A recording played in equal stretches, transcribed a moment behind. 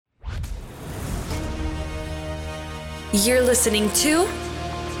You're listening to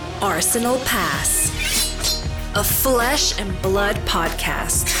Arsenal Pass, a flesh and blood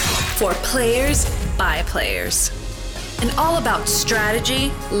podcast for players by players. And all about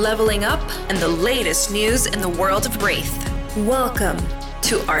strategy, leveling up, and the latest news in the world of Wraith. Welcome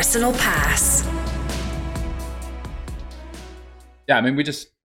to Arsenal Pass. Yeah, I mean, we just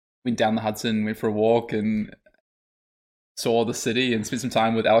went down the Hudson, went for a walk, and saw the city and spent some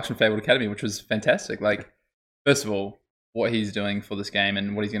time with Alex from Fabled Academy, which was fantastic. Like, first of all, what he's doing for this game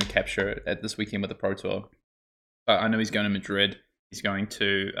and what he's going to capture at this weekend with the Pro Tour. I know he's going to Madrid. He's going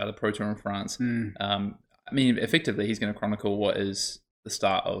to the Pro Tour in France. I mean, effectively, he's going to chronicle what is the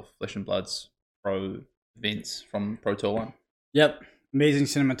start of Flesh and Blood's pro events from Pro Tour 1. Yep. Amazing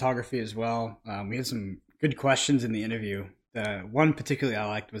cinematography as well. We had some good questions in the interview. The one particularly I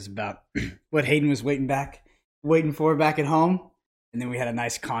liked was about what Hayden was waiting for back at home. And then we had a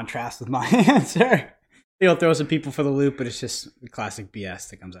nice contrast with my answer. He'll throw some people for the loop, but it's just the classic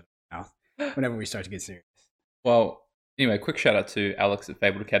BS that comes out of my mouth whenever we start to get serious. Well, anyway, quick shout out to Alex at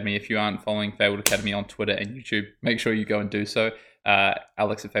Fabled Academy. If you aren't following Fabled Academy on Twitter and YouTube, make sure you go and do so.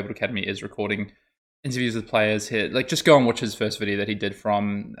 Alex at Fabled Academy is recording interviews with players here. Like, just go and watch his first video that he did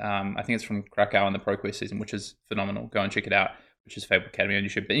from, I think it's from Krakow in the ProQuest season, which is phenomenal. Go and check it out, which is Fabled Academy on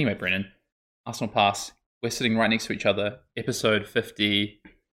YouTube. But anyway, Brennan, Arsenal Pass, we're sitting right next to each other. Episode 57.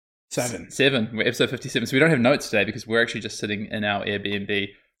 We're episode 57. So we don't have notes today because we're actually just sitting in our Airbnb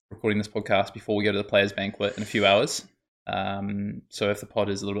recording this podcast before we go to the players' banquet in a few hours. So if the pod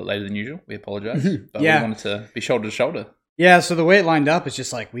is a little bit later than usual, we apologize. But Yeah. we wanted to be shoulder to shoulder. Yeah, so the way it lined up is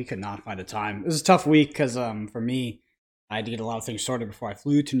just like we could not find a time. It was a tough week because for me, I had to get a lot of things sorted before I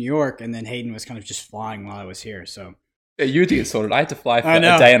flew to New York, and then Hayden was kind of just flying while I was here. So Yeah, you had to get sorted. I had to fly for I a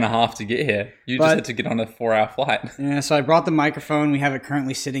know. day and a half to get here. You just But- had to get on a 4-hour flight. yeah, so I brought the microphone. We have it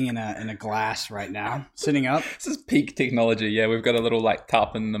currently sitting in a glass right now, sitting up. This is peak technology. Yeah, we've got a little like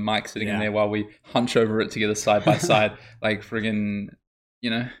cup and the mic sitting in Yeah. there while we hunch over it together side by side, like friggin',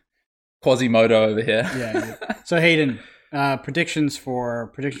 Quasimodo over here. Yeah. So Hayden, predictions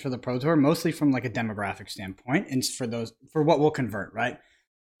for the Pro Tour, mostly from like a demographic standpoint, and for what we'll convert. Right,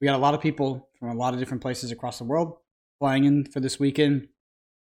 we got a lot of people from a lot of different places across the world flying in for this weekend.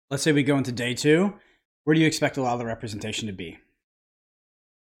 Let's say we go into day 2. Where do you expect a lot of the representation to be?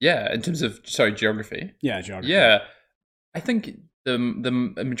 Yeah, in terms of geography. Yeah, geography. Yeah, I think the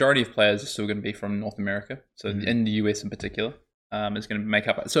majority of players are still going to be from North America, so in the US in particular, is going to make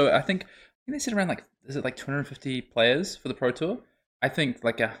up. So I think they said around is it 250 players for the Pro Tour? I think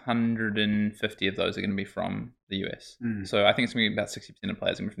 150 of those are going to be from the US. So I think it's going to be about 60% of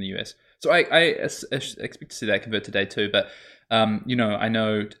players are going to be from the US. So I expect to see that convert to day 2. But I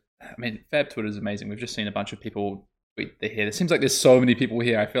mean, Fab Twitter is amazing. We've just seen a bunch of people tweet they're here. It seems like there's so many people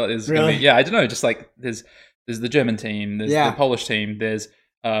here. I feel like there's Really? gonna be, I don't know, just like there's the German team, there's the Polish team, there's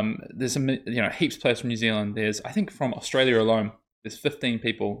some heaps of players from New Zealand. There's, I think, from Australia alone, there's 15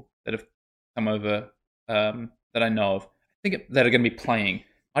 people that have come over that I know of. I think that are going to be playing.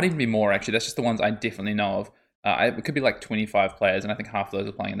 Might even be more, actually. That's just the ones I definitely know of. It could be 25 players, and I think half of those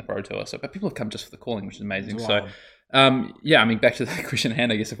are playing in the Pro Tour. So, but people have come just for the calling, which is amazing. Wow. So, I mean, back to the question at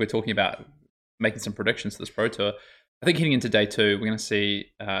hand, I guess if we're talking about making some predictions for this Pro Tour, I think heading into day 2, we're going to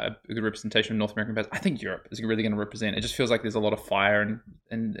see a good representation of North American players. I think Europe is really going to represent. It just feels like there's a lot of fire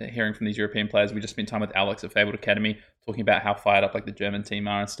and hearing from these European players. We just spent time with Alex at Fabled Academy talking about how fired up the German team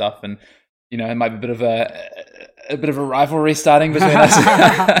are and stuff. And it might be a bit of a rivalry starting between us.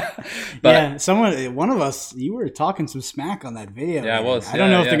 But one of us, you were talking some smack on that video. Yeah, I was. I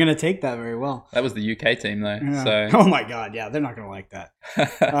don't know if they're going to take that very well. That was the UK team though. Yeah. So Oh my God, yeah, they're not going to like that.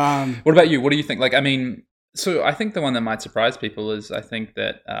 What about you? What do you think? So I think the one that might surprise people is I think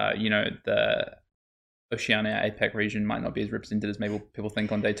that the Oceania APAC region might not be as represented as maybe people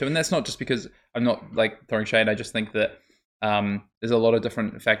think on day 2, and that's not just because I'm not throwing shade. I just think that there's a lot of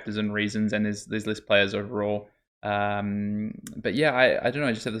different factors and reasons, and there's less players overall. But yeah, I don't know.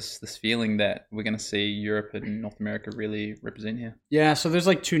 I just have this feeling that we're going to see Europe and North America really represent here. Yeah, so there's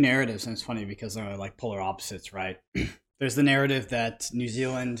 2 narratives, and it's funny because they're polar opposites, right? There's the narrative that New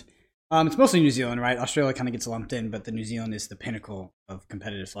Zealand, it's mostly New Zealand, right? Australia kind of gets lumped in, but the New Zealand is the pinnacle of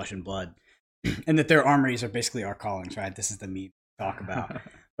competitive Flesh and Blood, and that their armories are basically our callings, right? This is the meme we talk about.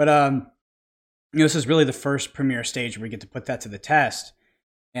 But this is really the first premier stage where we get to put that to the test.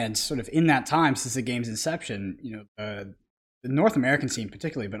 And sort of in that time, since the game's inception, the North American scene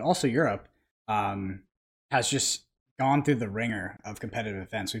particularly, but also Europe, has just gone through the ringer of competitive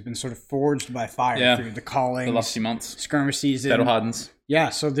events. We've been sort of forged by fire through the callings, the last few months, skirmish season, battle hardens. Yeah,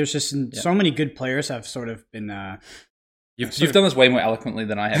 so there's just so many good players have sort of been You've done this way more eloquently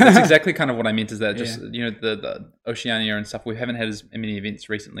than I have. That's exactly kind of what I meant. Is that just the Oceania and stuff? We haven't had as many events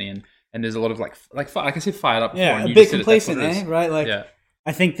recently, and there's a lot of like I can see fired up. Yeah, before, a bit complacent, right? Like,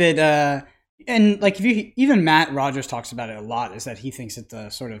 I think that, and like if you even Matt Rogers talks about it a lot, is that he thinks that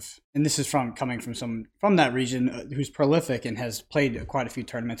the sort of, and this is coming from that region who's prolific and has played quite a few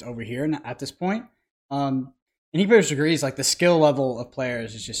tournaments over here at this point. And he pretty much agrees, like the skill level of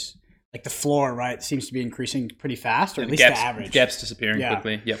players is just. Like the floor, right, seems to be increasing pretty fast, or at least the average. The gap's disappearing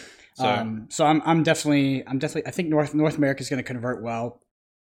quickly. Yep. So I'm definitely. I think North America is going to convert well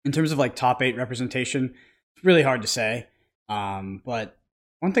in terms of like top 8 representation. It's really hard to say, but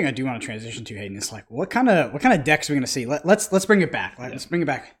one thing I do want to transition to, Hayden, is like what kind of decks are we going to see? Let's bring it back. Let's bring it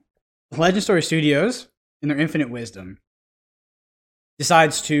back. Legend Story Studios, in their infinite wisdom,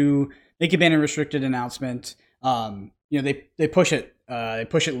 decides to make a ban and restricted announcement. They push it. They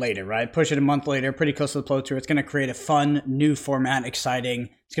push it later, right? Push it a month later, pretty close to the Pro Tour. It's going to create a fun new format, exciting.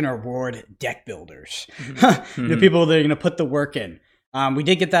 It's going to reward deck builders, the people that are going to put the work in. We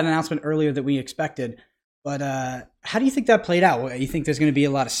did get that announcement earlier that we expected, but how do you think that played out? You think there's going to be a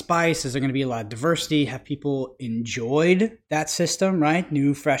lot of spice? Is there going to be a lot of diversity? Have people enjoyed that system, right?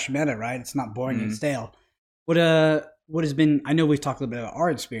 New, fresh meta, right? It's not boring and stale. What has been? I know we've talked a little bit about our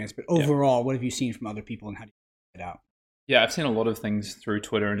experience, but overall, what have you seen from other people, and how do you get out? Yeah, I've seen a lot of things through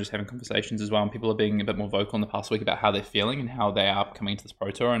Twitter and just having conversations as well. And people are being a bit more vocal in the past week about how they're feeling and how they are coming into this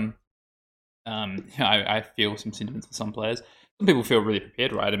Pro Tour. And I feel some sentiments for some players. Some people feel really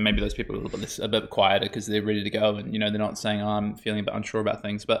prepared, right? And maybe those people are a bit quieter because they're ready to go. And, they're not saying, I'm feeling a bit unsure about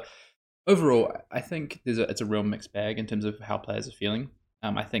things. But overall, I think it's a real mixed bag in terms of how players are feeling.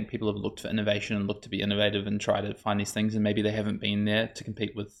 I think people have looked for innovation and looked to be innovative and try to find these things. And maybe they haven't been there to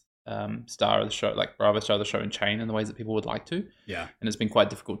compete with Star of the Show, like Bravo, Star of the Show, and Chain in the ways that people would like to. Yeah. And it's been quite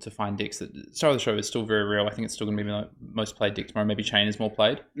difficult to find decks that Star of the Show is still very real. I think it's still going to be the most played deck tomorrow. Maybe Chain is more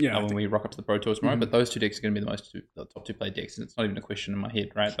played when we rock up to the Pro Tour tomorrow. But those two decks are going to be the top 2 played decks. And it's not even a question in my head,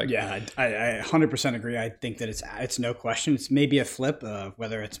 right? Like, I 100% agree. I think that it's no question. It's maybe a flip of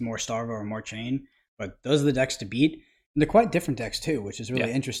whether it's more Starvo or more Chain. But those are the decks to beat. And they're quite different decks too, which is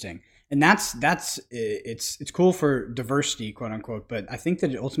really interesting. And that's it's cool for diversity, quote unquote. But I think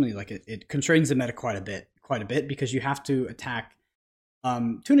that it ultimately it constrains the meta quite a bit because you have to attack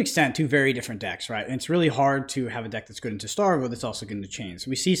to an extent 2 very different decks, right? And it's really hard to have a deck that's good into Starvo that's also good into Chain. So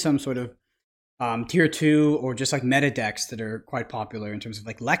we see some sort of tier 2 or just like meta decks that are quite popular in terms of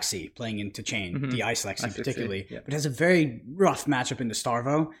like Lexi playing into Chain, the Ice Lexi particularly, but has a very rough matchup into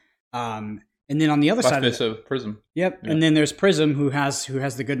Starvo. And then on the other side of Prism. Yep. And then there's Prism who has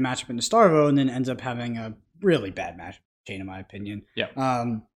the good matchup into Starvo and then ends up having a really bad matchup Chain, in my opinion. Yeah.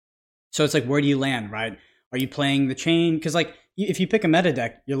 So it's like, where do you land, right? Are you playing the Chain? Because like if you pick a meta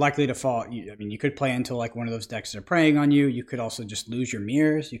deck, you're likely to fall. You could play into like one of those decks that are preying on you. You could also just lose your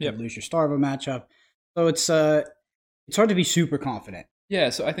mirrors. You could lose your Starvo matchup. So it's hard to be super confident. Yeah.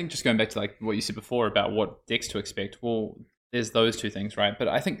 So I think just going back to like what you said before about what decks to expect. Well, there's those 2 things, right? But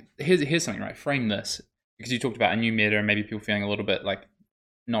I think here's something, right? Frame this, because you talked about a new meta and maybe people feeling a little bit like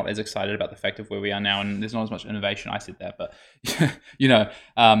not as excited about the fact of where we are now, and there's not as much innovation. I said that, but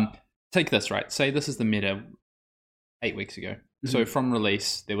take this, right? Say this is the meta 8 weeks ago. So from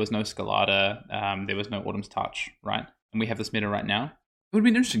release, there was no Skalata, there was no Autumn's Touch, right? And we have this meta right now. It would have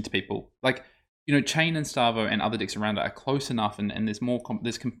been interesting to people. Like, Chain and Starvo and other decks around it are close enough, and there's more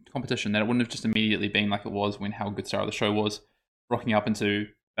competition that it wouldn't have just immediately been like it was when How Good Star of the Show was rocking up into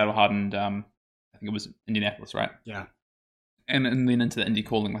Battle Hardened. I think it was Indianapolis, right? Yeah. And then into the indie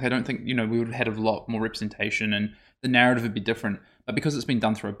calling. Like, I don't think we would have had a lot more representation, and the narrative would be different. But because it's been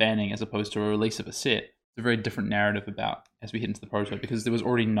done through a banning as opposed to a release of a set, it's a very different narrative about as we hit into the Pro Tour, because there was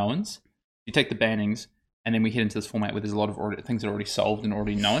already knowns. You take the bannings. And then we head into this format where there's a lot of things that are already solved and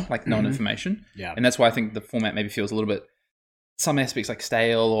already known, like known information. Yeah. And that's why I think the format maybe feels a little bit, some aspects like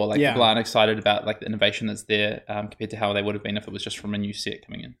stale, or like people aren't excited about like the innovation that's there compared to how they would have been if it was just from a new set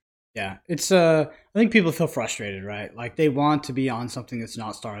coming in. Yeah. It's I think people feel frustrated, right? Like they want to be on something that's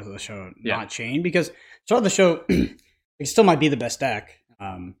not Star of the Show, not Chain, because Star of the Show, it still might be the best deck.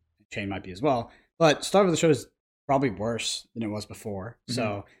 Chain might be as well. But Star of the Show is probably worse than it was before.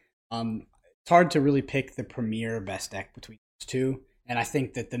 So it's hard to really pick the premier best deck between those 2, and I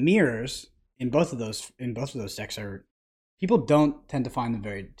think that the mirrors in both of those decks are, people don't tend to find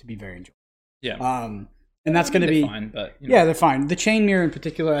them to be very enjoyable. Yeah. And that's going to be fine, but they're fine. The Chain mirror in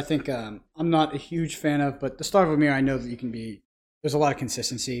particular, I think I'm not a huge fan of, but the Starvo mirror, I know that you can be. There's a lot of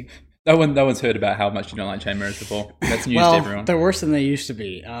consistency. No one's heard about how much you don't like Chain mirrors before. That's news to everyone. They're worse than they used to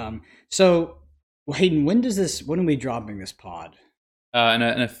be. So, Hayden, when are we dropping this pod? In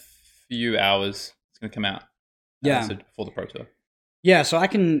a few hours, it's going to come out. Yeah. for the Pro Tour. Yeah, so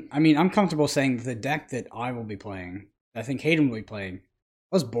I'm comfortable saying the deck that I will be playing, I think Hayden will be playing.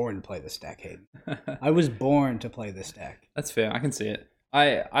 I was born to play this deck, Hayden. I was born to play this deck. That's fair. I can see it.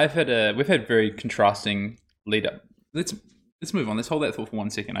 We've had very contrasting lead up. Let's move on. Let's hold that thought for 1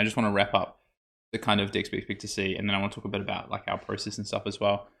 second. I just want to wrap up the kind of decks we expect to see, and then I want to talk a bit about like our process and stuff as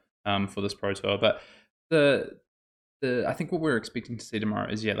well for this Pro Tour. But I think what we're expecting to see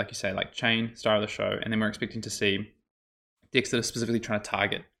tomorrow is, like you say, like Chain, Star of the Show, and then we're expecting to see decks that are specifically trying to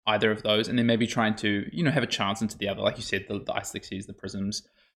target either of those, and then maybe trying to have a chance into the other. Like you said, the Ice Elixirs, the Prisms.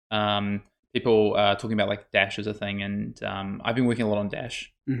 People talking about like Dash as a thing, and I've been working a lot on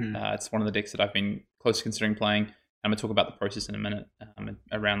Dash. Mm-hmm. It's one of the decks that I've been close to considering playing. I'm going to talk about the process in a minute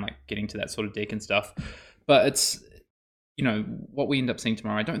around like getting to that sort of deck and stuff. But it's, what we end up seeing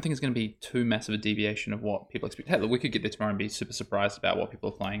tomorrow, I don't think is going to be too massive a deviation of what people expect. Hey, we could get there tomorrow and be super surprised about what people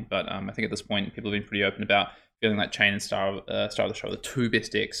are playing. But I think at this point, people have been pretty open about feeling like Chain and Star of the Show are the two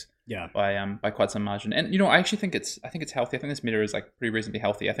best decks. Yeah. By quite some margin. And I actually think it's healthy. I think this meta is like pretty reasonably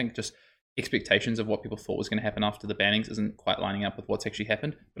healthy. I think just expectations of what people thought was going to happen after the bannings isn't quite lining up with what's actually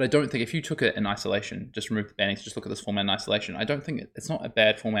happened. But I don't think if you took it in isolation, just remove the bannings, just look at this format in isolation, I don't think it's not a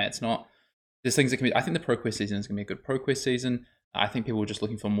bad format. It's not. There's things that can be. I think the ProQuest season is going to be a good ProQuest season. I think people are just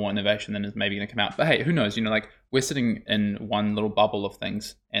looking for more innovation than is maybe going to come out. But hey, who knows? Like we're sitting in one little bubble of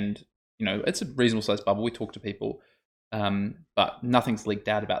things, and it's a reasonable sized bubble. We talk to people. But nothing's leaked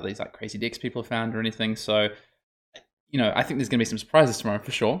out about these like crazy decks people have found or anything. So, I think there's going to be some surprises tomorrow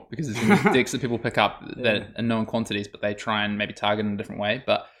for sure, because there's going to be decks that people pick up that are known quantities, but they try and maybe target in a different way.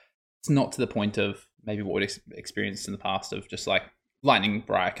 But it's not to the point of maybe what we've experienced in the past of just like Lightning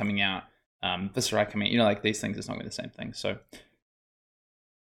Briar coming out, Viserai coming out, like these things, it's not going to be the same thing. So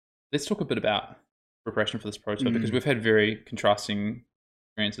let's talk a bit about preparation for this Pro Tour, because we've had very contrasting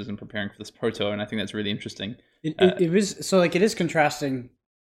experiences in preparing for this Pro Tour, and I think that's really interesting. It is contrasting,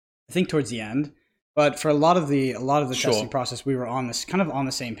 I think, towards the end, but for a lot of the testing process, we were on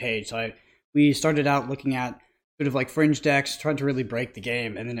the same page. So we started out looking at sort of like fringe decks, trying to really break the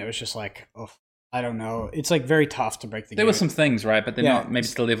game, and then it was just like, I don't know. It's like very tough to break the game. There were some things, right? But they're not maybe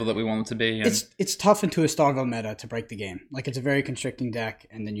to the level that we want them to be. And it's tough into a Starvo meta to break the game. Like it's a very constricting deck,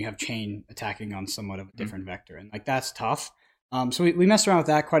 and then you have Chain attacking on somewhat of a different vector, and like that's tough. So we messed around with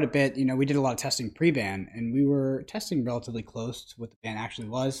that quite a bit. We did a lot of testing pre-ban, and we were testing relatively close to what the ban actually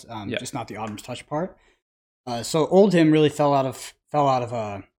was, just not the Autumn's Touch part. So Oldhim really fell off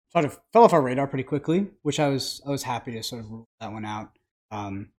our radar pretty quickly, which I was happy to sort of rule that one out.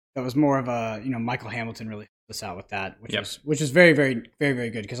 That was more of a Michael Hamilton really helped us out with that, which is very, very, very, very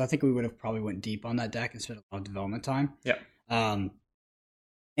good, because I think we would have probably went deep on that deck and spent a lot of development time.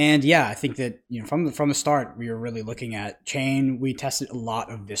 And yeah, I think that from the start we were really looking at Chain. We tested a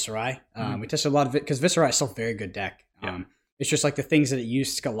lot of Viserai. We tested a lot of it because Viserai is still a very good deck. It's just like the things that it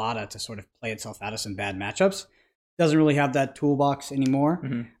used Scalata to sort of play itself out of some bad matchups doesn't really have that toolbox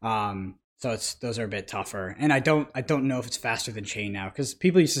anymore. So those are a bit tougher. And I don't know if it's faster than Chain now, because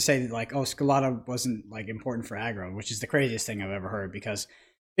people used to say that like, Scalata wasn't like important for aggro, which is the craziest thing I've ever heard, because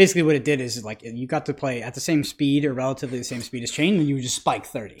basically what it did is like you got to play at the same speed or relatively the same speed as Chain, and you would just spike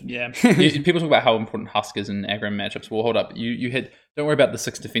 30. Yeah. People talk about how important Husk is in aggro matchups. Well, hold up. You had, don't worry about the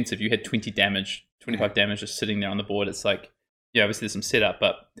 6 defensive. You had 20 damage, 25 damage just sitting there on the board. It's like, obviously there's some setup,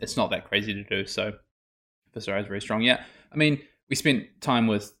 but it's not that crazy to do. So Viserai is very strong. Yeah. I mean, we spent time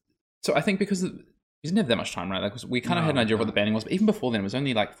with, so I think because we didn't have that much time, right? Like we kind of had an idea of what the banning was, but even before then it was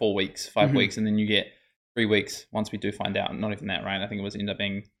only like 4 weeks, 5 weeks, and then you get 3 weeks once we do find out. Not even that, right? I think it was end up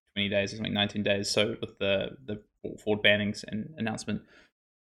being 20 days or something, 19 days. So with the forward bannings and announcement.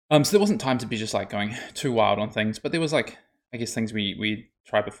 So there wasn't time to be just like going too wild on things, but there was like, I guess things we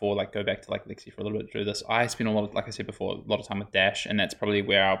tried before, like go back to like Lexi for a little bit through this. I spent a lot of, like I said before, a lot of time with Dash, and that's probably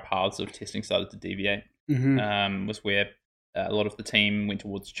where our paths of testing started to deviate. Was where a lot of the team went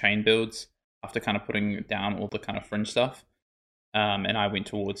towards Chain builds after kind of putting down all the kind of fringe stuff. And I went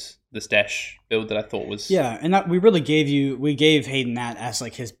towards this Dash build that I thought was... Yeah, and that we gave Hayden that as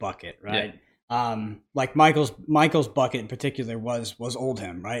like his bucket, right? Yeah. Like Michael's bucket in particular was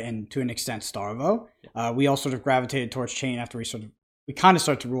Oldhim, right? And to an extent Starvo. Yeah. We all sort of gravitated towards Chain after we kind of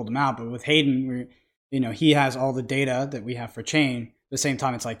started to rule them out, but with Hayden, he has all the data that we have for Chain. At the same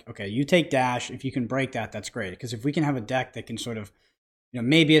time, it's like, okay, you take Dash. If you can break that, that's great. Because if we can have a deck that can sort of,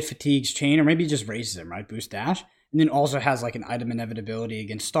 maybe it fatigues Chain, or maybe it just raises him, right? Boost Dash. And then also has like an item inevitability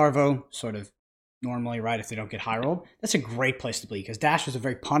against Starvo, sort of normally, right? If they don't get high rolled, that's a great place to be, because Dash is a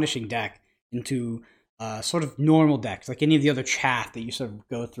very punishing deck into sort of normal decks, like any of the other chaff that you sort of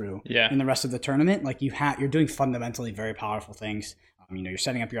go through in the rest of the tournament. Like you're doing fundamentally very powerful things. You're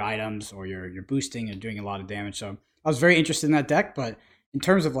setting up your items or you're boosting and doing a lot of damage. So I was very interested in that deck, but in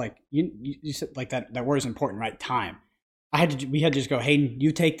terms of like you said, like that word is important, right? Time. We had to just go, Hayden,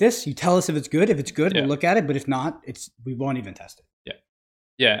 you take this, you tell us if it's good. If it's good, we'll look at it. But if not, we won't even test it.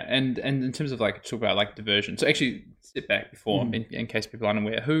 Yeah, and in terms of like talk about like diversion. So actually, step back before in case people aren't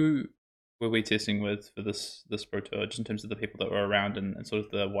aware, who were we testing with for this Pro Tour, just in terms of the people that were around and sort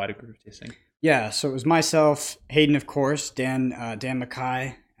of the wider group of testing? Yeah, so it was myself, Hayden, of course, Dan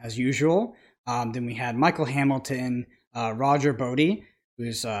Mackay as usual. Then we had Michael Hamilton, Roger Bodie,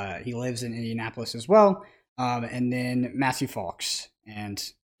 who's he lives in Indianapolis as well, and then Matthew Fawkes. And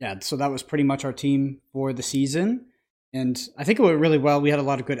yeah, so that was pretty much our team for the season. And I think it went really well. We had a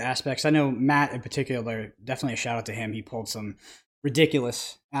lot of good aspects. I know Matt in particular, definitely a shout out to him. He pulled some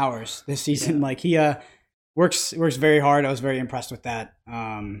ridiculous hours this season. Yeah. Like he works very hard. I was very impressed with that.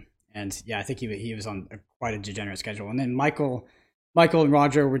 And yeah, I think he was on quite a degenerate schedule. And then Michael and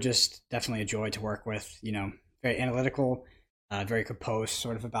Roger were just definitely a joy to work with. Very analytical, very composed,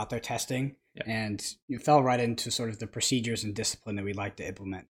 sort of about their testing, and you fell right into sort of the procedures and discipline that we like to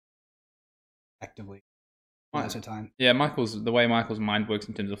implement effectively. Most of the time. Yeah, the way Michael's mind works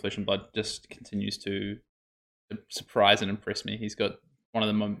in terms of Flesh and Blood just continues to surprise and impress me. He's got one of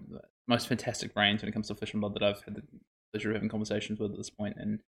the most fantastic brains when it comes to Flesh and Blood that I've had the pleasure of having conversations with at this point.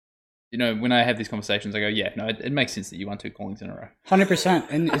 And when I have these conversations, I go, yeah, no, it makes sense that you won 2 callings in a row. 100%,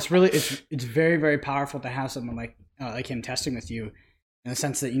 and it's very, very powerful to have someone like him testing with you, in the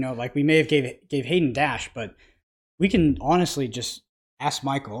sense that like we may have gave Hayden dash, but we can honestly just ask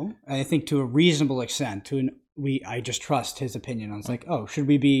Michael. I think to a reasonable extent, I just trust his opinion. I was like, oh, should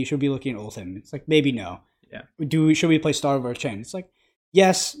we be looking at Ultim? It's like, maybe no. Yeah. Should we play Star Wars Chain? It's like,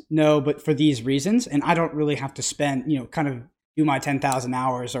 yes, no, but for these reasons, and I don't really have to spend kind of do my 10,000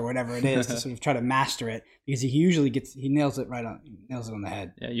 hours or whatever it is to sort of try to master it, because he nails it on the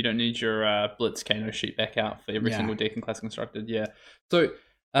head. Yeah, you don't need your Blitz Kano sheet back out for every single deck in Classic Constructed. Yeah. So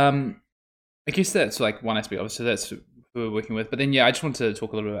I guess that's like one aspect of it. So that's who we're working with. But then, I just wanted to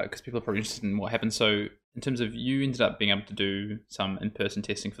talk a little bit about, because people are probably interested in what happened. So in terms of, you ended up being able to do some in-person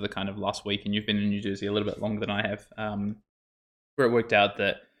testing for the kind of last week, and you've been in New Jersey a little bit longer than I have, where it worked out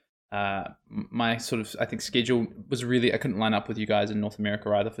that my sort of, I think, schedule was really, I couldn't line up with you guys in North America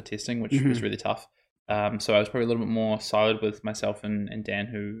either for testing, which was really tough. So I was probably a little bit more siloed with myself and Dan,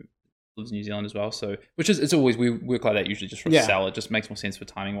 who lives in New Zealand as well. So, it's always, we work like that usually just for a sell. It just makes more sense for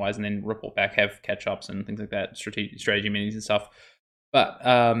timing wise, and then report back, have catch ups and things like that, strategy meetings and stuff. But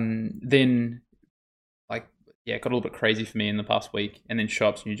then, it got a little bit crazy for me in the past week, and then show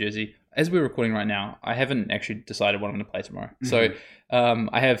up to New Jersey. As we're recording right now, I haven't actually decided what I'm going to play tomorrow. So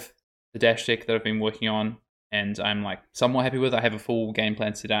I have the dash deck that I've been working on, and I'm like somewhat happy with. I have a full game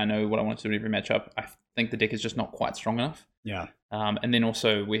plan today. I know what I want to do in every matchup. I think the deck is just not quite strong enough. Yeah. And then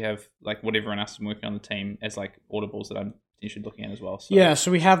also we have like what everyone else is working on the team as like audibles that I'm potentially looking at as well. So.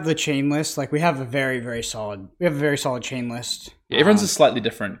 So we have the chain list. Like we have a very solid chain list. Yeah, everyone's is slightly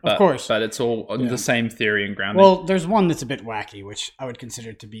different, but, of course, but it's all the same theory and grounding. Well, there's one that's a bit wacky, which I would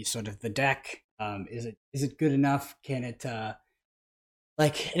consider to be sort of the deck. Is it good enough? Can it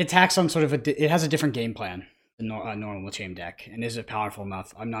it attacks on sort of it has a different game plan than a normal chain deck, and is it powerful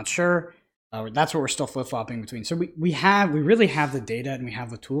enough? I'm not sure. That's what we're still flip flopping between. So we really have the data and we have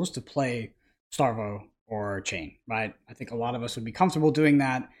the tools to play Starvo or Chain, right? I think a lot of us would be comfortable doing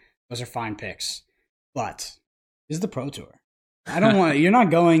that. Those are fine picks, but this is the Pro Tour. I don't want. We're not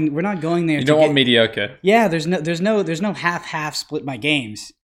going there. You don't want mediocre. Yeah, there's no half split my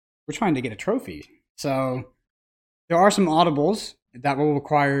games. We're trying to get a trophy. So there are some audibles that will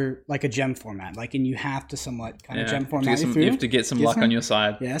require like a gem format, and you have to somewhat kind of gem format it through. You have to get some luck on your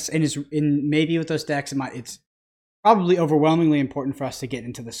side. Yes, and maybe with those decks, it's probably overwhelmingly important for us to get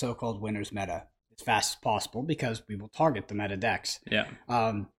into the so-called winners meta as fast as possible, because we will target the meta decks. Yeah.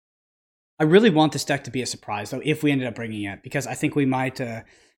 I really want this deck to be a surprise, though, if we ended up bringing it, because I think we might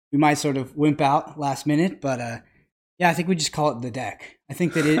sort of wimp out last minute, but I think we just call it the deck. I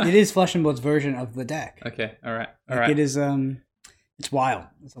think that it is Flesh and Blood's version of the deck. Okay, all right. It is, it's wild.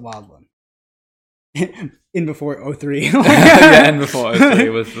 It's a wild one. In before 03. In before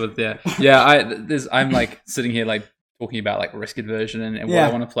 03 I'm like sitting here like talking about like risk aversion and what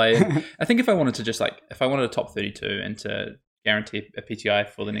I want to play. And I think if I wanted a top 32 and to guarantee a PTI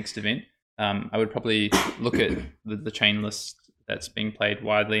for the next event, I would probably look at the chain list that's being played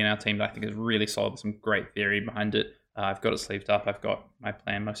widely in our team that I think is really solid with some great theory behind it. I've got it sleeved up. I've got my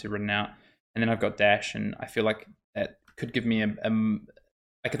plan mostly written out, and then I've got dash, and I feel like that could give me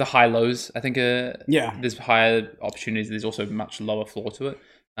like the high lows. I think there's higher opportunities. There's also much lower floor to it,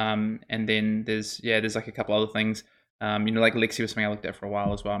 and then there's like a couple other things. Like Lexi was something I looked at for a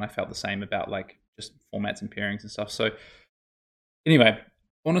while as well, and I felt the same about like just formats and pairings and stuff. So anyway,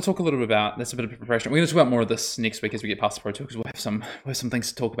 I want to talk a little bit about, that's a bit of preparation. We're going to talk about more of this next week as we get past the Pro Tour, because we'll have some things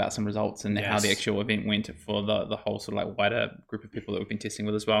to talk about, some results and how the actual event went for the whole sort of like wider group of people that we've been testing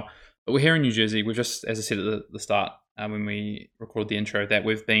with as well. But we're here in New Jersey. We've just, as I said at the start, when we recorded the intro, that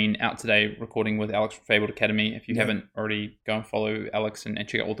we've been out today recording with Alex from Fabled Academy. If you haven't already, go and follow Alex and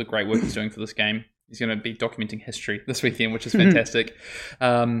check out all the great work he's doing for this game. He's going to be documenting history this weekend, which is fantastic.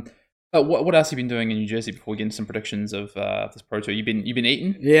 But what else have you been doing in New Jersey before we get into some predictions of this Pro Tour? You've been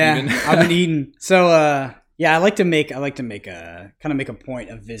eating? Yeah, I've been eating. So I like to make a point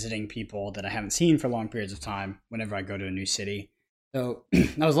of visiting people that I haven't seen for long periods of time whenever I go to a new city. So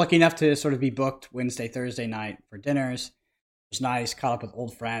I was lucky enough to sort of be booked Wednesday, Thursday night for dinners. It was nice, caught up with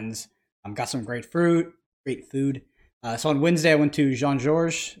old friends. Got some great food. So on Wednesday I went to Jean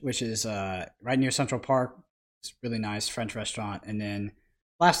Georges, which is right near Central Park. It's a really nice French restaurant. And then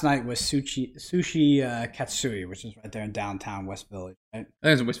last night was Sushi Katsui, which is right there in downtown West Village. Right? I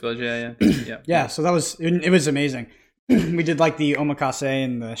think it's in West Village, yeah. Yeah, so it was amazing. We did like the omakase,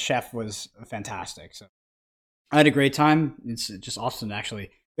 and the chef was fantastic. So I had a great time. It's just awesome, actually.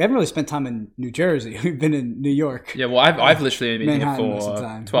 We haven't really spent time in New Jersey. We've been in New York. Yeah, well, I've literally been here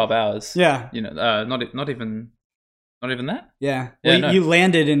for 12 hours. Yeah, not even that. Yeah. Well, you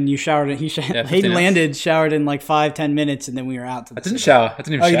landed and you showered. Hayden landed, showered in like 5-10 minutes, and then we were out. I didn't shower. I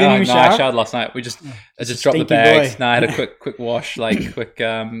didn't even shower. You didn't even shower? I showered last night. I just dropped the bags. No, I had a quick wash, quick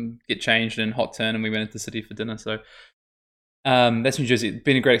get changed and hot turn, and we went into the city for dinner. So that's New Jersey. It's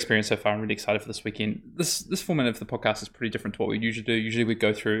been a great experience so far. I'm really excited for this weekend. This format of the podcast is pretty different to what we usually do. Usually we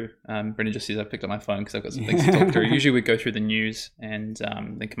go through, Brendan just says I picked up my phone because I've got some things to talk through. Usually we go through the news and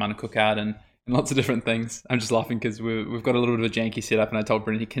then Commander Cookout and lots of different things. I'm just laughing because we've got a little bit of a janky setup, and I told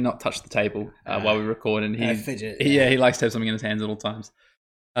Brendan he cannot touch the table while we record, and he likes to have something in his hands at all times.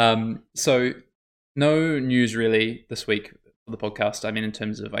 So no news really this week for the podcast. I mean, in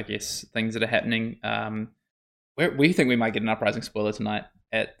terms of, I guess, things that are happening. We think we might get an Uprising spoiler tonight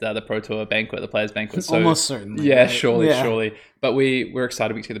at the Pro Tour banquet, the Players Banquet. So, almost certainly. Yeah, right? Surely. But we're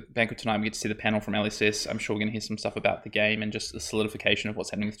excited. We get to see the banquet tonight. We get to see the panel from LSS. I'm sure we're going to hear some stuff about the game and just the solidification of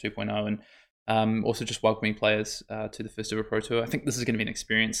what's happening with 2.0, and also just welcoming players to the first ever Pro Tour. I think this is going to be an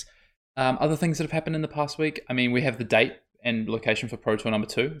experience. Other things that have happened in the past week. I mean, we have the date and location for Pro Tour number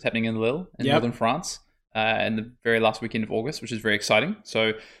 2. It's happening in Lille in northern France. In the very last weekend of August, which is very exciting.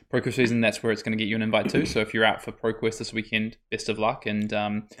 So ProQuest season, that's where it's going to get you an invite to. So if you're out for ProQuest this weekend, best of luck. And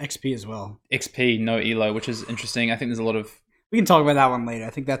XP as well. XP, no ELO, which is interesting. I think there's a lot of... We can talk about that one later. I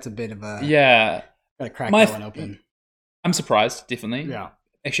think that's a bit of a... Yeah. Gotta crack that one open. I'm surprised, definitely. Yeah.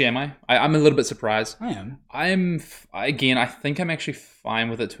 Actually, am I? I'm a little bit surprised. I am. I think I'm actually fine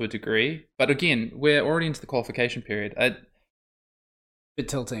with it to a degree. But again, we're already into the qualification period. Bit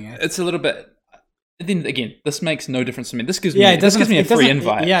tilting, eh? It's a little bit... Then again, this makes no difference to me. This gives me a free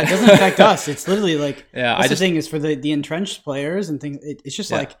invite. Yeah, it doesn't affect us. It's literally like the thing is for the entrenched players and things. It's just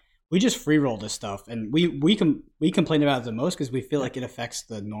like we just free roll this stuff, and we complain about it the most because we feel like it affects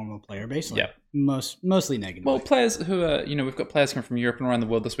the normal player base. Like mostly negative. Well, players who are we've got players coming from Europe and around the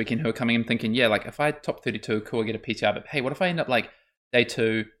world this weekend who are coming in thinking, like if I top 32, cool, I get a PTR. But hey, what if I end up like day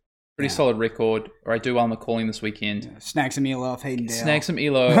 2? Pretty solid record, or I do well in the calling this weekend. Yeah. Snag some ELO off Hayden Dale. Snag some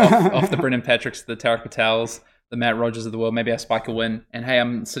ELO off the Brendan Patricks, the Tarek Patels, the Matt Rogers of the world. Maybe I spike a win. And hey,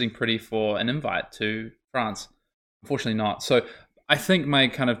 I'm sitting pretty for an invite to France. Unfortunately not. So I think my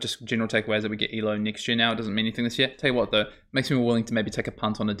kind of just general takeaway is that we get ELO next year now. It doesn't mean anything this year. Tell you what, though, it makes me more willing to maybe take a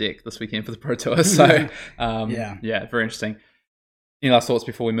punt on a deck this weekend for the Pro Tour. So very interesting. Any last thoughts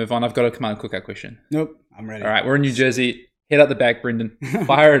before we move on? I've got a Command Cookout question. Nope, I'm ready. All right, we're in New Jersey. Head out the back, Brendan.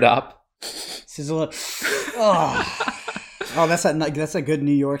 Fire it up. Sizzle it. Oh, that's a good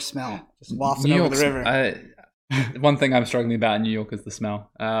New York smell. Just wafting over the river. One thing I'm struggling about in New York is the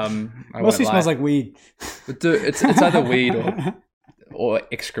smell. Mostly smells like weed. It's either weed or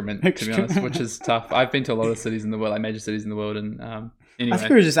excrement, to be honest, which is tough. I've been to a lot of cities in the world, like major cities in the world, and anyway. I think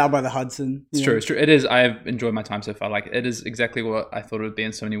we were just out by the Hudson. It's true. It is. I've enjoyed my time so far. Like, it is exactly what I thought it would be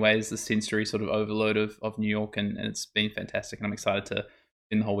in so many ways. The sensory sort of overload of New York, and it's been fantastic. And I'm excited to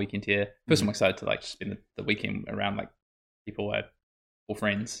spend the whole weekend here. First, I'm excited to like spend the weekend around like people I call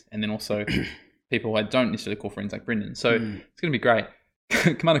friends, and then also people I don't necessarily call friends, like Brendan. So it's going to be great.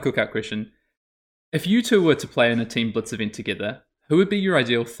 Commander Cookout question: if you two were to play in a Team Blitz event together, who would be your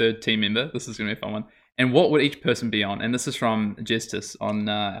ideal third team member? This is going to be a fun one. And what would each person be on? And this is from Gestus on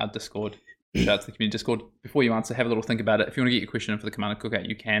our Discord. Shout out to the community Discord. Before you answer, have a little think about it. If you want to get your question in for the Commander Cookout,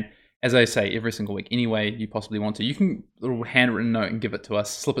 you can. as I say every single week, any way you possibly want to. You can little handwritten note and give it to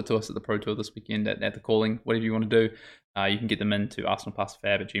us, slip it to us at the Pro Tour this weekend at the calling, whatever you want to do. You can get them into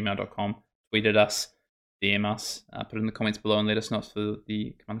arsenalpassfab@gmail.com, tweet at us, DM us, put it in the comments below and let us know for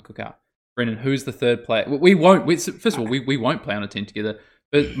the Commander Cookout. Brendan, who's the third player? We won't, first of all, we won't play on a team together,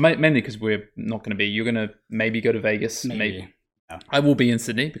 but mainly because we're not going to be. You're going to maybe go to Vegas. Maybe. Yeah. I will be in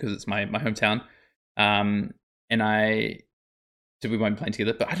Sydney because it's my hometown. And we won't play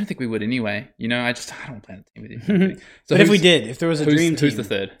together, but I don't think we would anyway. I don't want to play on a team with you. So but if we did, if there was a dream team. Who's the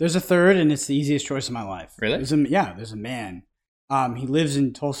third? There's a third, and it's the easiest choice of my life. Really? There's a man. He lives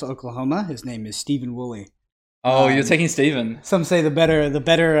in Tulsa, Oklahoma. His name is Stephen Woolley. Oh, you're taking Stephen. Some say the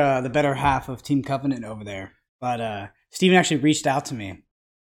better half of Team Covenant over there. But Stephen actually reached out to me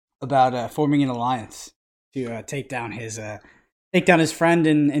about forming an alliance to take down his friend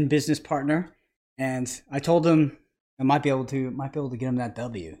and business partner. And I told him I might be able to get him that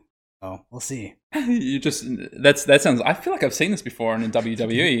W. So we'll see. That sounds. I feel like I've seen this before in a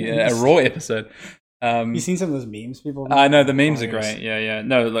WWE a Raw episode. You seen some of those memes people? I know the memes are great. Yeah.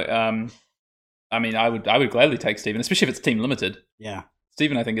 No, like I mean, I would gladly take Stephen, especially if it's team limited. Yeah.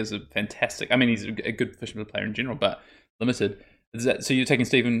 Stephen, I think, is a fantastic. I mean, he's a good fisherman player in general, but limited. So you're taking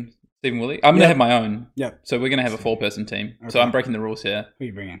Stephen Woolley? I'm gonna have my own. Yep. So we're gonna have a 4-person team. Okay. So I'm breaking the rules here. Who are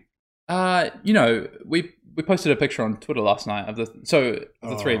you bringing? We posted a picture on Twitter last night of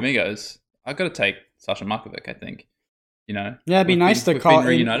the three amigos. I got to take Sasha Markovic, I think. Yeah, it'd be nice to call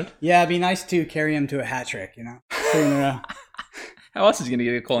reunited. Yeah, it'd be nice to carry him to a hat trick. How else is he gonna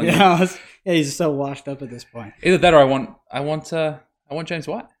get a calling? Yeah, he's so washed up at this point. Either that, or I want James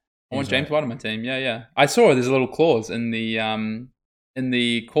White. I want James White on my team. Yeah. I saw there's a little clause in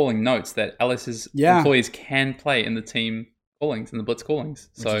the calling notes that LS's employees can play in the team callings, in the Blitz callings.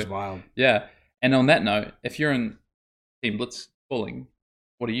 Which is wild. Yeah. And on that note, if you're in Team Blitz calling,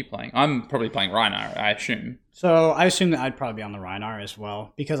 what are you playing? I'm probably playing Rhinar, I assume. So I assume that I'd probably be on the Rhinar as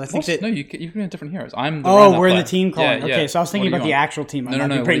well, because I think no, you can be different heroes. I'm the Rhinar we're player. In the team calling. Yeah. Okay, so I was thinking about the actual team. No.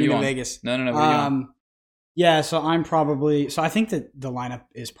 What are you on? Vegas. No. What are you on? Yeah, so I'm probably. So I think that the lineup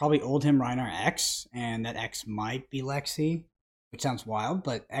is probably Oldhim, Rhinar, X, and that X might be Lexi, which sounds wild,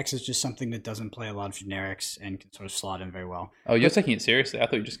 but X is just something that doesn't play a lot of generics and can sort of slot in very well. Oh, you're taking it seriously. I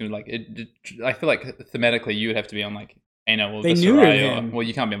thought you were just going to I feel like thematically you would have to be on like Kano or Viscerai. Well,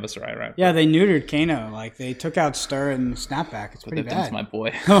 you can't be on Viscerai, right? Yeah, they neutered Kano. Like they took out Stir and Snapback. It's pretty bad. That's my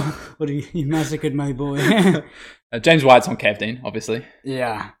boy. What you massacred my boy. James White's on Cavdine, obviously.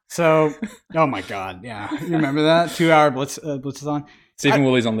 Yeah. So, oh my God. Yeah. You remember that? 2-hour blitzathon? Stephen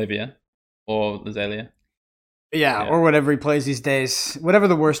Woolley's on Livia or Azalea. Yeah, or whatever he plays these days. Whatever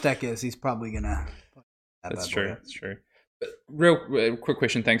the worst deck is, he's probably going to. That's true. But real quick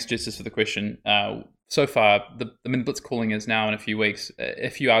question. Thanks, Justice, for the question. So far, the Blitz calling is now in a few weeks.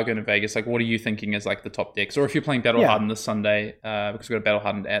 If you are going to Vegas, like, what are you thinking is like the top decks? Or if you're playing Battle Hardened this Sunday, because we've got a Battle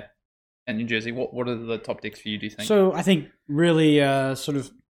Hardened at New Jersey, what are the top decks for you, do you think? So I think really sort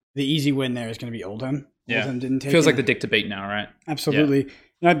of the easy win there is going to be Oldhim. Yeah. Oldhim didn't take Feels like the deck to beat now, right? Absolutely.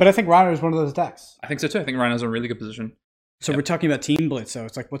 Yeah. But I think Rhinar is one of those decks. I think so too. I think Rhinor's in a really good position. So we're talking about Team Blitz, so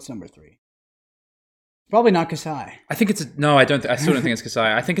it's like, what's number 3? Probably not Kasai. I think it's I still don't think it's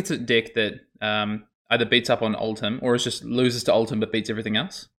Kasai. I think it's a deck that either beats up on Oldhim or is just loses to Oldhim but beats everything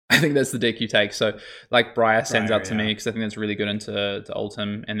else. I think that's the deck you take. So like Briar stands out to me because I think that's really good into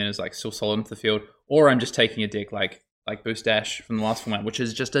Oldhim and then is like still solid into the field. Or I'm just taking a deck like Boost Dash from the last format, which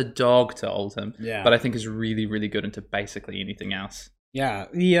is just a dog to Oldhim. Yeah. But I think is really, really good into basically anything else. Yeah,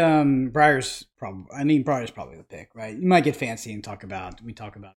 the Briar's probably the pick, right? You might get fancy and we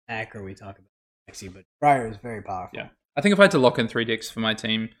talk about Pack or we talk about Lexi, but Briar is very powerful. Yeah, I think if I had to lock in 3 decks for my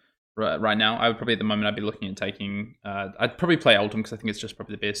team right now, I would probably at the moment I'd be looking at taking. I'd probably play Oldhim because I think it's just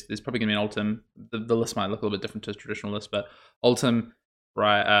probably the best. There's probably going to be an Oldhim. The list might look a little bit different to a traditional list, but Oldhim,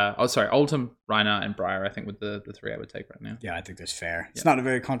 Oldhim, Rhinar, and Briar. I think with the 3 I would take right now. Yeah, I think that's fair. It's not a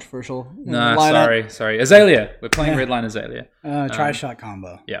very controversial. No, sorry, Azalea. We're playing Redline Azalea. Tri-shot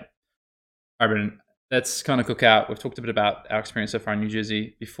combo. Yeah. All right, Brendan. That's kind of Cookout. We've talked a bit about our experience so far in New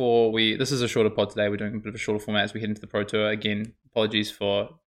Jersey. This is a shorter pod today. We're doing a bit of a shorter format as we head into the Pro Tour. Again, apologies for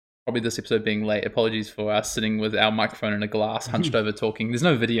probably this episode being late. Apologies for us sitting with our microphone in a glass, hunched over talking. There's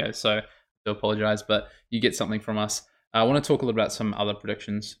no video, so I do apologize, but you get something from us. I want to talk a little about some other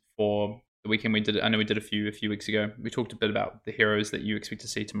predictions for the weekend. I know we did a few weeks ago. We talked a bit about the heroes that you expect to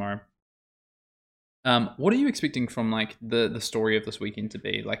see tomorrow. What are you expecting from like the story of this weekend to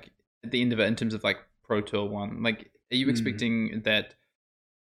be like at the end of it in terms of like Pro Tour 1? Like, are you expecting that,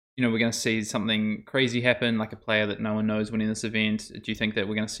 we're going to see something crazy happen, like a player that no one knows winning this event? Do you think that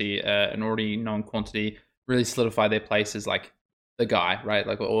we're going to see an already known quantity really solidify their place as like the guy, right?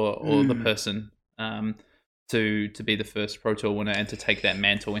 Like, or the person to be the first Pro Tour winner and to take that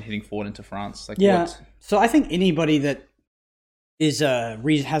mantle and heading forward into France. Like, yeah. So I think anybody that is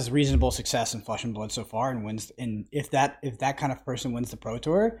has reasonable success in Flesh and Blood so far and wins, and if that kind of person wins the Pro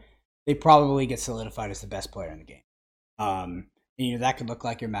Tour, they probably get solidified as the best player in the game. You know, that could look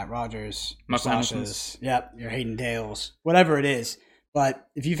like your Matt Rogers, your Sasha's, your Hayden Dales, whatever it is. But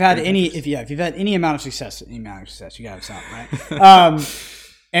if you've had if you've had any amount of success, you gotta have something, right?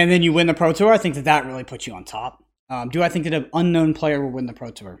 And then you win the Pro Tour, I think that really puts you on top. Do I think that an unknown player will win the Pro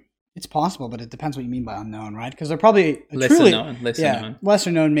Tour? It's possible, but it depends what you mean by unknown, right? Because they're probably lesser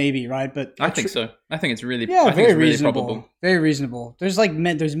known, maybe, right? But I think so. I think it's really, very reasonable. Probable. Very reasonable. There's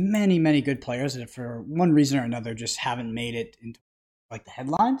there's many good players that for one reason or another just haven't made it into like the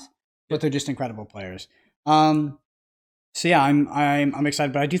headlines, but they're just incredible players. So yeah, I'm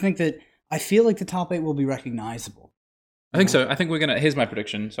excited, but I do think that I feel like the top 8 will be recognizable. I think so. I think here's my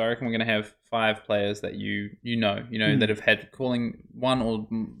prediction. So I reckon we're gonna have 5 players that you know that have had one or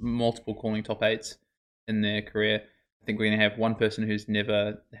multiple calling top 8s in their career. I think we're gonna have one person who's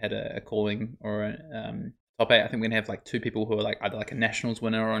never had a calling or a top 8. I think we're gonna have like 2 people who are like either like a nationals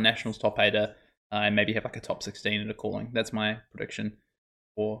winner or a nationals top 8er, and maybe have like a top 16 at a calling. That's my prediction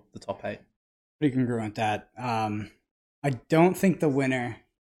for the top 8. Pretty congruent that. I don't think the winner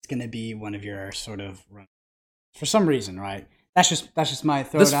is gonna be one of your sort of. For some reason, right? That's just my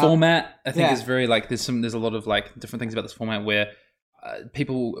throw. This format, I think, is very like there's a lot of like different things about this format where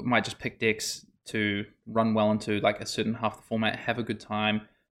people might just pick decks to run well into like a certain half the format, have a good time.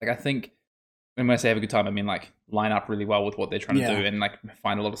 Like I think when I say have a good time, I mean like line up really well with what they're trying to do and like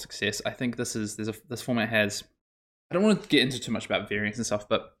find a lot of success. I think this format has. I don't want to get into too much about variance and stuff,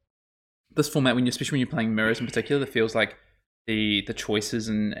 but this format, especially when you're playing mirrors in particular, it feels like the choices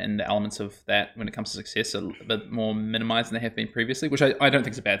and the elements of that when it comes to success are a bit more minimized than they have been previously, which I don't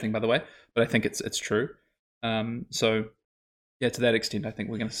think is a bad thing, by the way, but I think it's true. So yeah, to that extent, I think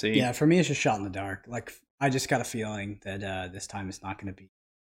we're going to see. Yeah, for me, it's just shot in the dark. Like I just got a feeling that this time it's not going to be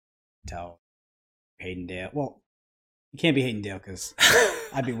Hayden Dale. Well, it can't be Hayden Dale because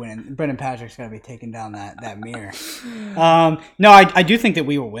I'd be winning. Brendan Patrick's got to be taking down that mirror. No, I do think that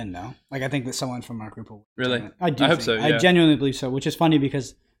we will win, though. Like, I think that someone from our group will win. Really? I hope so, yeah. I genuinely believe so, which is funny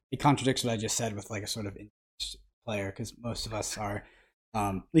because it contradicts what I just said with, like, a sort of player, because most of us are,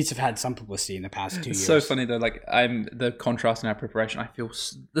 at least have had some publicity in the past 2 years. It's so funny, though. Like, the contrast in our preparation, I feel...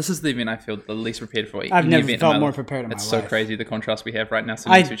 This is the event I feel the least prepared for. I've never felt more prepared in my life. It's so crazy, the contrast we have right now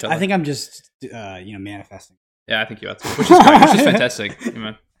sitting to each other. I think I'm just, manifesting. Yeah, I think you are too, which is great, which is fantastic.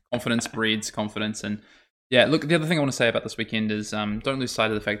 Confidence breeds confidence. And yeah, look, the other thing I want to say about this weekend is don't lose sight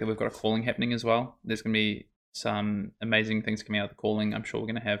of the fact that we've got a calling happening as well. There's going to be some amazing things coming out of the calling. I'm sure we're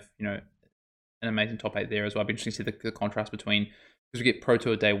going to have, an amazing top 8 there as well. It'll be interesting to see the contrast between, because we get Pro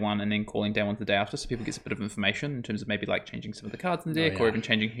Tour day 1 and then calling day 1 the day after, so people get a bit of information in terms of maybe like changing some of the cards in the deck or even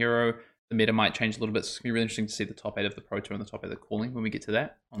changing hero. The meta might change a little bit, so it's going to be really interesting to see the top 8 of the Pro Tour and the top 8 of the calling when we get to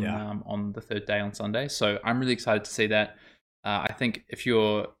that on the 3rd day on Sunday. So I'm really excited to see that. I think if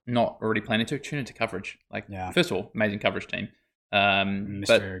you're not already planning to, tune into coverage. First of all, amazing coverage team.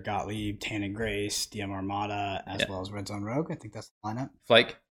 Mr. Gottlieb, Tannen Grace, DM Armada, as well as Red Zone Rogue. I think that's the lineup.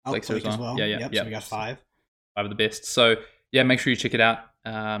 Flake as well. Yeah. So we got 5. 5 of the best. So yeah, make sure you check it out.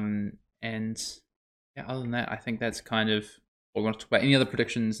 And yeah, other than that, I think that's kind of what we want to talk about. Any other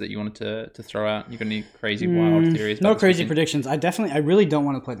predictions that you wanted to throw out? You got any crazy wild theories? No crazy predictions. I really don't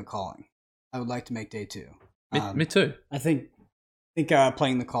want to play the calling. I would like to make day 2. Me too. I think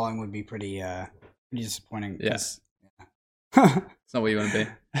playing the calling would be pretty disappointing. Yes. Yeah. It's not where you want to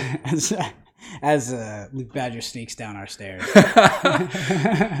be. As Luke Badger sneaks down our stairs.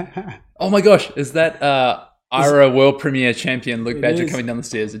 Oh my gosh, is that IRA World Premier Champion Luke Badger coming down the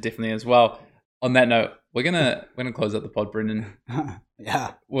stairs? It definitely is. Well, on that note, we're gonna close out the pod, Brendan.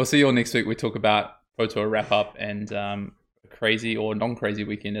 Yeah. We'll see you all next week. We talk about Pro Tour wrap up and crazy or non-crazy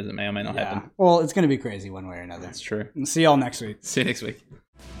weekend as it may or may not happen. Well, it's gonna be crazy one way or another. That's true. See y'all next week. See you next week.